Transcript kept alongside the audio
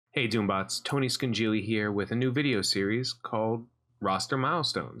Hey Doombots, Tony Scungili here with a new video series called Roster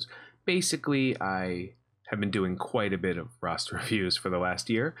Milestones. Basically, I have been doing quite a bit of roster reviews for the last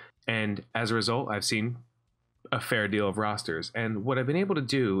year, and as a result, I've seen a fair deal of rosters. And what I've been able to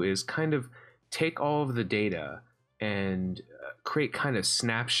do is kind of take all of the data and create kind of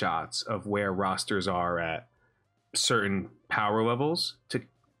snapshots of where rosters are at certain power levels to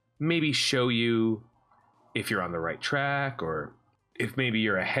maybe show you if you're on the right track, or if maybe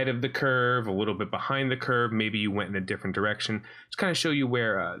you're ahead of the curve, a little bit behind the curve, maybe you went in a different direction. Just kind of show you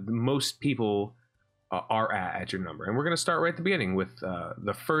where most people are at your number. And we're going to start right at the beginning with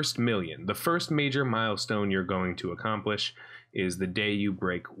the first million. The first major milestone you're going to accomplish is the day you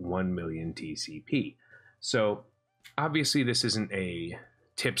break 1 million TCP. So obviously this isn't a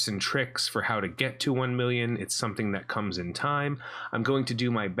tips and tricks for how to get to 1 million. It's something that comes in time. I'm going to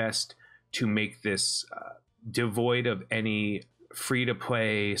do my best to make this devoid of any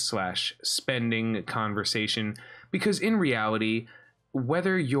free-to-play / spending conversation, because in reality,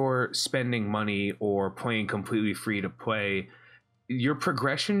 whether you're spending money or playing completely free-to-play, your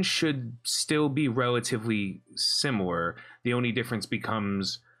progression should still be relatively similar. The only difference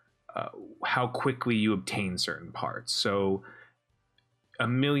becomes how quickly you obtain certain parts. So a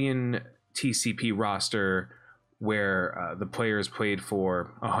million TCP roster where the players played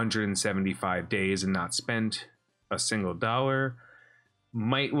for 175 days and not spent a single dollar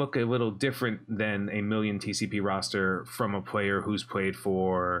might look a little different than a million TCP roster from a player who's played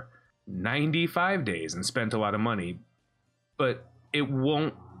for 95 days and spent a lot of money, but it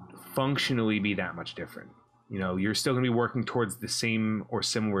won't functionally be that much different. You know, you're still going to be working towards the same or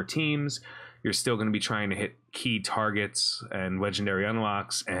similar teams. You're still going to be trying to hit key targets and legendary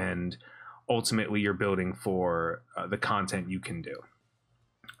unlocks, and ultimately you're building for the content you can do.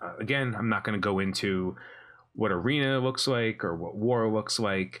 Again, I'm not going to go into what arena looks like or what war looks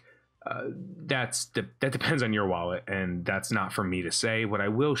like. That depends on your wallet, and that's not for me to say. What I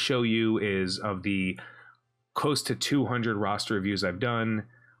will show you is of the close to 200 roster reviews I've done,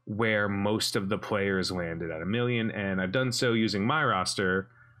 where most of the players landed at 1 million, and I've done so using my roster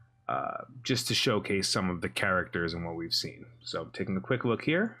just to showcase some of the characters and what we've seen. So taking a quick look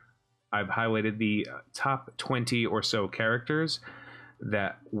here, I've highlighted the top 20 or so characters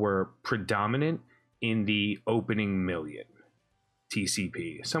that were predominant in the opening million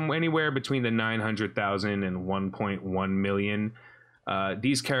TCP, somewhere anywhere between the 900,000 and 1.1 million.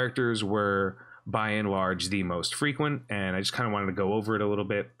 These characters were by and large the most frequent, and I just kind of wanted to go over it a little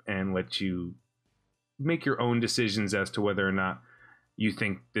bit and let you make your own decisions as to whether or not you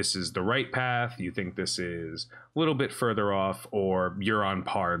think this is the right path, you think this is a little bit further off, or you're on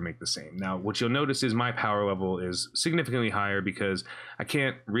par and make the same. Now, what you'll notice is my power level is significantly higher because I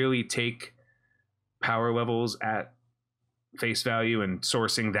can't really take power levels at face value, and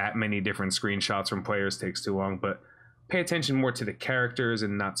sourcing that many different screenshots from players takes too long. But pay attention more to the characters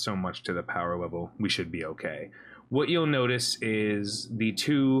and not so much to the power level. We should be okay. What you'll notice is the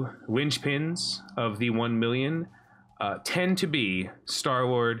two linchpins of the 1 million tend to be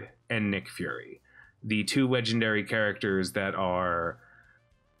Star-Lord and Nick Fury, the two legendary characters that are,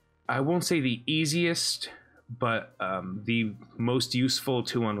 I won't say the easiest, but the most useful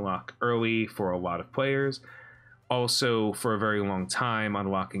to unlock early for a lot of players. Also, for a very long time,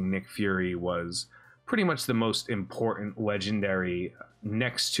 unlocking Nick Fury was pretty much the most important legendary,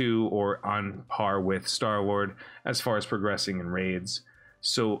 next to or on par with Star-Lord as far as progressing in raids.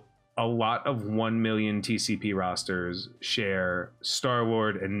 So a lot of 1 million TCP rosters share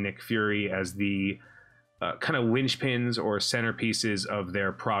Star-Lord and Nick Fury as the kind of linchpins or centerpieces of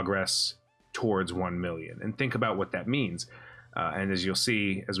their progress towards 1 million. And think about what that means. And as you'll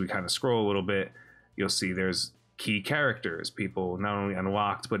see, as we kind of scroll a little bit, you'll see there's key characters. People not only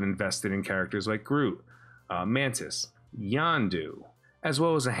unlocked, but invested in characters like Groot, Mantis, Yondu, as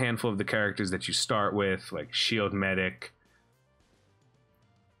well as a handful of the characters that you start with, like Shield Medic,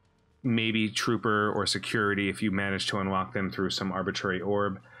 maybe Trooper or Security if you manage to unlock them through some arbitrary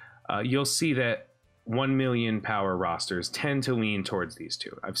orb. You'll see that 1 million power rosters tend to lean towards these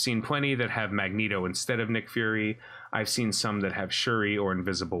two. I've seen plenty that have Magneto instead of Nick Fury. I've seen some that have Shuri or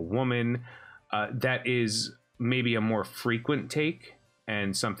Invisible Woman. That is maybe a more frequent take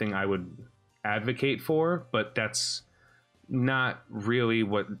and something I would advocate for, but that's not really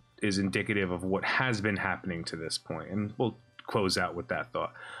what is indicative of what has been happening to this point. And we'll close out with that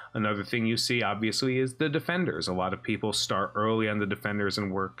thought. Another thing you see, obviously, is the Defenders. A lot of people start early on the Defenders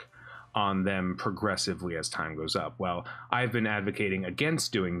and work on them progressively as time goes up. Well, I've been advocating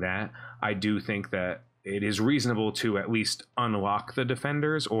against doing that. I do think that it is reasonable to at least unlock the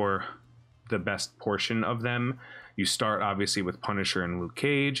Defenders, or the best portion of them. You start obviously with Punisher and Luke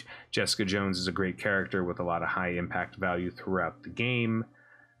Cage. Jessica Jones is a great character with a lot of high impact value throughout the game.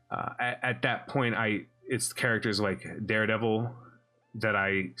 At that point, it's characters like Daredevil that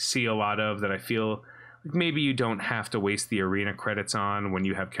I see a lot of, that I feel like maybe you don't have to waste the arena credits on when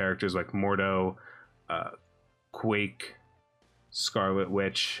you have characters like Mordo, Quake, Scarlet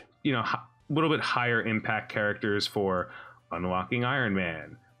Witch, you know, a little bit higher impact characters for unlocking Iron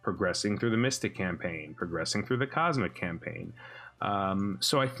Man, progressing through the Mystic campaign, progressing through the Cosmic campaign.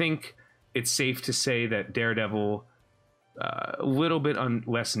 So I think it's safe to say that Daredevil, a little bit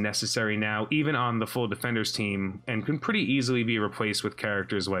less necessary now, even on the full Defenders team, and can pretty easily be replaced with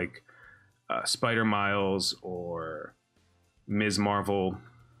characters like Spider-Miles or Ms. Marvel.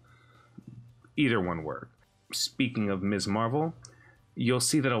 Either one work. Speaking of Ms. Marvel, you'll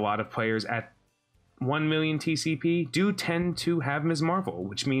see that a lot of players at 1 million TCP do tend to have Ms. Marvel,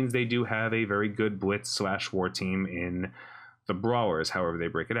 which means they do have a very good Blitz/War team in the Brawlers, however they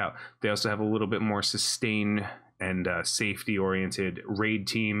break it out. They also have a little bit more sustain and safety-oriented raid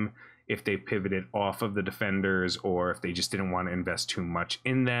team if they pivoted off of the Defenders, or if they just didn't want to invest too much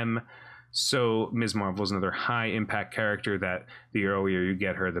in them. So Ms. Marvel is another high-impact character that the earlier you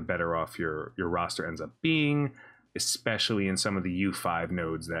get her, the better off your roster ends up being, especially in some of the U5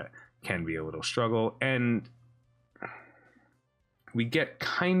 nodes that can be a little struggle. And we get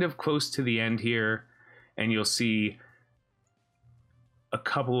kind of close to the end here, and you'll see a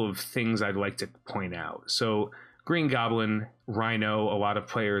couple of things I'd like to point out. So Green Goblin, Rhino, a lot of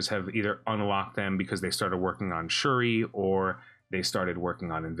players have either unlocked them because they started working on Shuri, or they started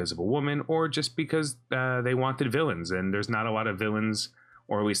working on Invisible Woman, or just because they wanted villains, and there's not a lot of villains,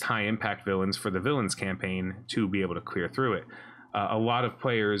 or at least high impact villains for the villains campaign to be able to clear through it. A lot of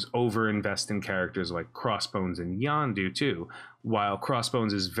players overinvest in characters like Crossbones and Yondu too. While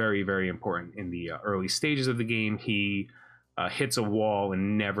Crossbones is very, very important in the early stages of the game, he hits a wall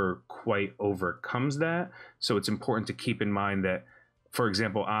and never quite overcomes that. So it's important to keep in mind that, for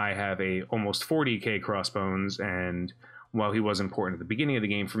example, I have a almost 40k Crossbones, and while he was important at the beginning of the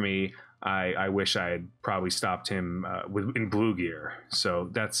game for me, I wish I had probably stopped him in blue gear. So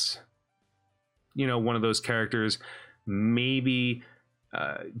that's, you know, one of those characters, maybe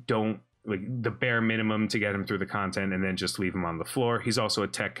don't, like, the bare minimum to get him through the content and then just leave him on the floor. He's also a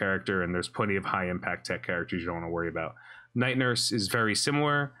tech character, and there's plenty of high impact tech characters you don't want to worry about. Night Nurse is very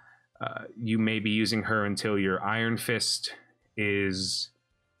similar. You may be using her until your Iron Fist is,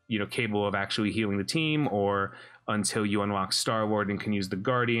 you know, capable of actually healing the team, or until you unlock Star-Lord and can use the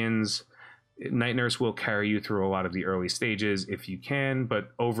Guardians. Night Nurse will carry you through a lot of the early stages if you can, but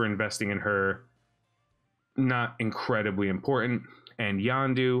over-investing in her, not incredibly important. And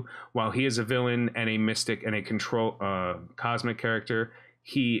Yondu, while he is a villain and a mystic and a control cosmic character,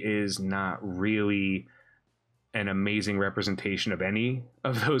 he is not really an amazing representation of any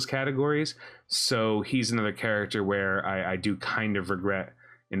of those categories. So he's another character where I do kind of regret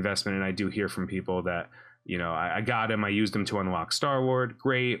investment, and I do hear from people that, you know, I got him, I used him to unlock Star-Lord,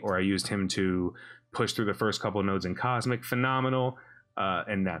 great, or I used him to push through the first couple of nodes in Cosmic, phenomenal,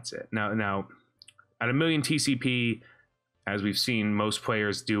 and that's it. Now, at 1 million TCP, as we've seen, most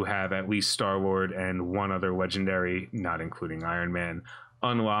players do have at least Star-Lord and one other legendary, not including Iron Man,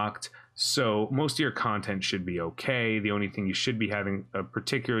 unlocked. So most of your content should be okay. The only thing you should be having a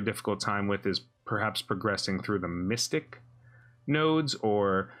particular difficult time with is perhaps progressing through the Mystic nodes,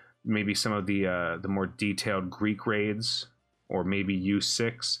 or maybe some of the more detailed Greek raids, or maybe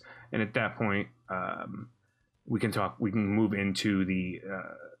U6. And at that point, we can move into the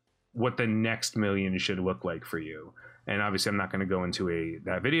what the next million should look like for you. And obviously, I'm not going to go into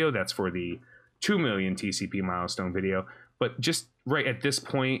that video. That's for the 2 million TCP milestone video. But just right at this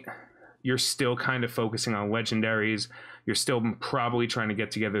point, you're still kind of focusing on legendaries. You're still probably trying to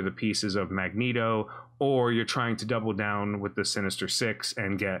get together the pieces of Magneto, or you're trying to double down with the Sinister Six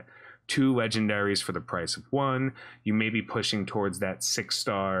and get 2 legendaries for the price of 1. You may be pushing towards that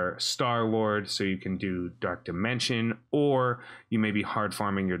 6-star Star-Lord so you can do Dark Dimension, or you may be hard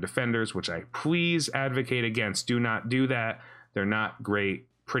farming your Defenders, which I please advocate against. Do not do that. They're not great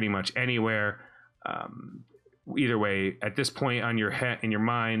pretty much anywhere. Either way, at this point in your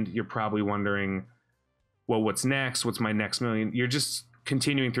mind, you're probably wondering, well, what's next? What's my next million? You're just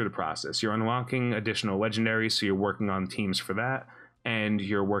continuing through the process. You're unlocking additional legendaries, so you're working on teams for that, and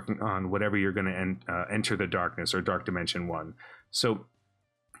you're working on whatever you're going to enter the darkness or Dark Dimension 1. So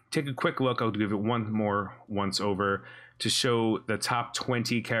take a quick look. I'll give it one more once over to show the top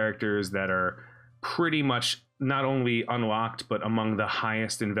 20 characters that are pretty much not only unlocked, but among the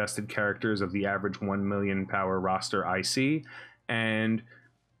highest invested characters of the average 1 million power roster I see. And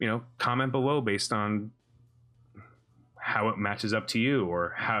comment below based on how it matches up to you,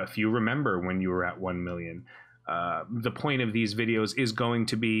 or how, if you remember when you were at 1 million. The point of these videos is going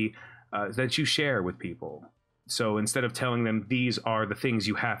to be that you share with people. So instead of telling them these are the things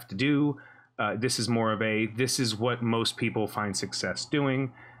you have to do, this is more of a, this is what most people find success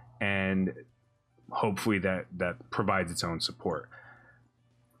doing, and hopefully that provides its own support.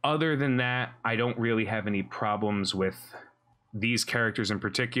 Other than that, I don't really have any problems with these characters in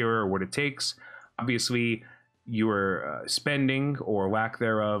particular or what it takes. Obviously, your spending or lack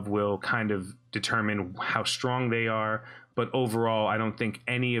thereof will kind of determine how strong they are, but overall, I don't think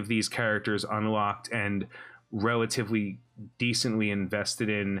any of these characters unlocked and relatively decently invested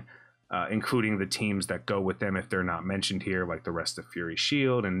in, including the teams that go with them if they're not mentioned here, like the rest of Fury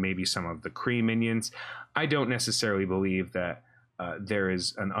Shield and maybe some of the Kree minions. I don't necessarily believe that there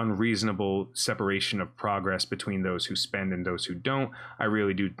is an unreasonable separation of progress between those who spend and those who don't. I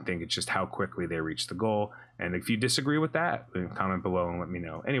really do think it's just how quickly they reach the goal. And if you disagree with that, comment below and let me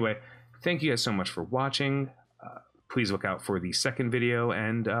know. Anyway, thank you guys so much for watching. Please look out for the second video,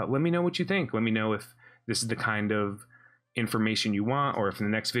 and let me know what you think. Let me know if this is the kind of information you want, or if in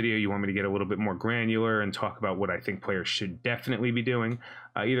the next video you want me to get a little bit more granular and talk about what I think players should definitely be doing.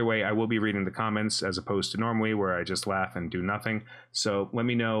 Either way, I will be reading the comments as opposed to normally where I just laugh and do nothing. So let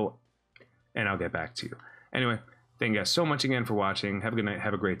me know and I'll get back to you. Anyway, thank you guys so much again for watching. Have a good night.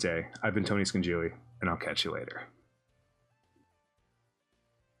 Have a great day. I've been Tony Scungili, and I'll catch you later.